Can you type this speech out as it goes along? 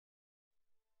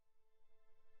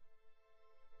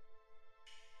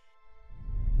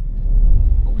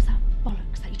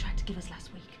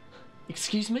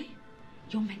Excuse me?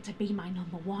 You're meant to be my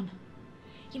number one.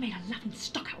 You made a laughing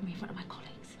stock out of me in front of my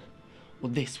colleagues.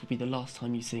 Well, this will be the last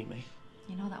time you see me.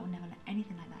 You know that would never let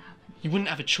anything like that happen. You wouldn't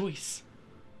have a choice.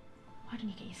 Why don't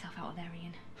you get yourself out of there,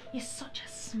 Ian? You're such a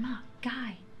smart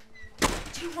guy.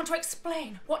 Do you want to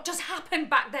explain what just happened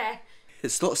back there?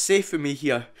 It's not safe for me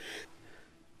here.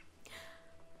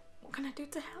 What can I do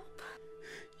to help?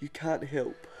 You can't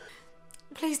help.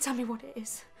 Please tell me what it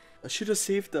is. I should have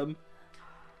saved them.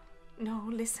 No,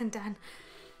 listen, Dan.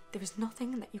 There is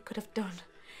nothing that you could have done.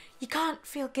 You can't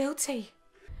feel guilty.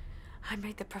 I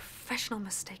made the professional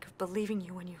mistake of believing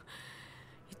you when you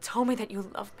told me that you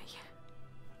loved me.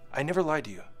 I never lied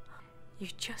to you. You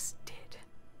just did.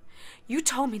 You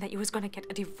told me that you was going to get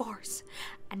a divorce.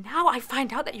 And now I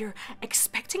find out that you're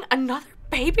expecting another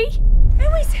baby?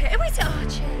 Who is it? Who is it,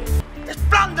 Archie? It's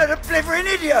Blunder, the blithering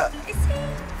idiot! Is he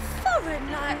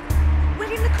foreign, like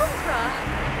William the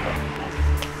Conqueror?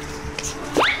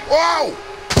 Whoa!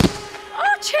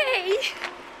 Archie!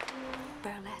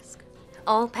 Burlesque.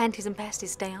 All panties and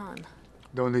pasties stay on.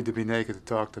 Don't need to be naked to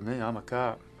talk to me. I'm a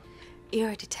cop. You're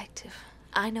a detective.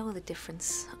 I know the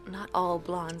difference. Not all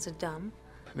blondes are dumb.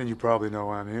 Then you probably know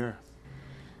why I'm here.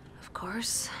 Of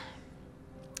course.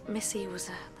 Missy was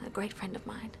a great friend of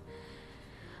mine.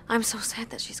 I'm so sad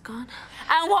that she's gone.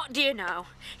 And what do you know?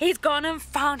 He's gone and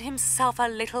found himself a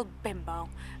little bimbo.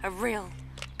 A real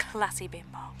classy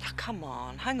bimbo. Oh, come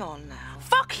on, hang on now.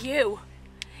 Fuck you!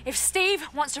 If Steve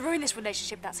wants to ruin this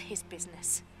relationship, that's his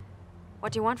business.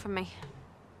 What do you want from me?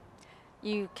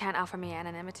 You can't offer me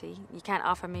anonymity. You can't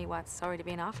offer me what's already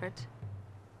been offered.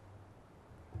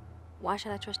 Why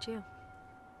should I trust you?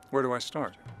 Where do I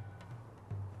start?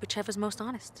 Whichever's most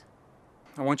honest.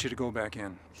 I want you to go back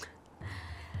in.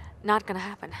 Not gonna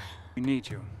happen. We need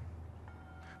you.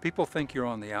 People think you're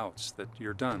on the outs, that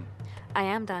you're done. I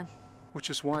am done. Which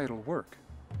is why it'll work.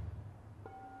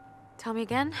 Tell me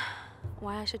again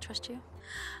why I should trust you.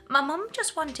 My mum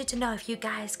just wanted to know if you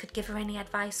guys could give her any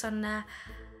advice on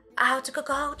how to cook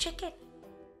a whole chicken.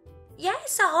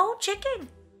 Yes, a whole chicken.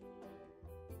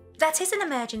 That is an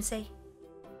emergency.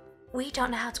 We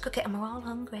don't know how to cook it and we're all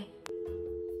hungry.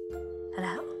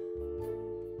 Hello?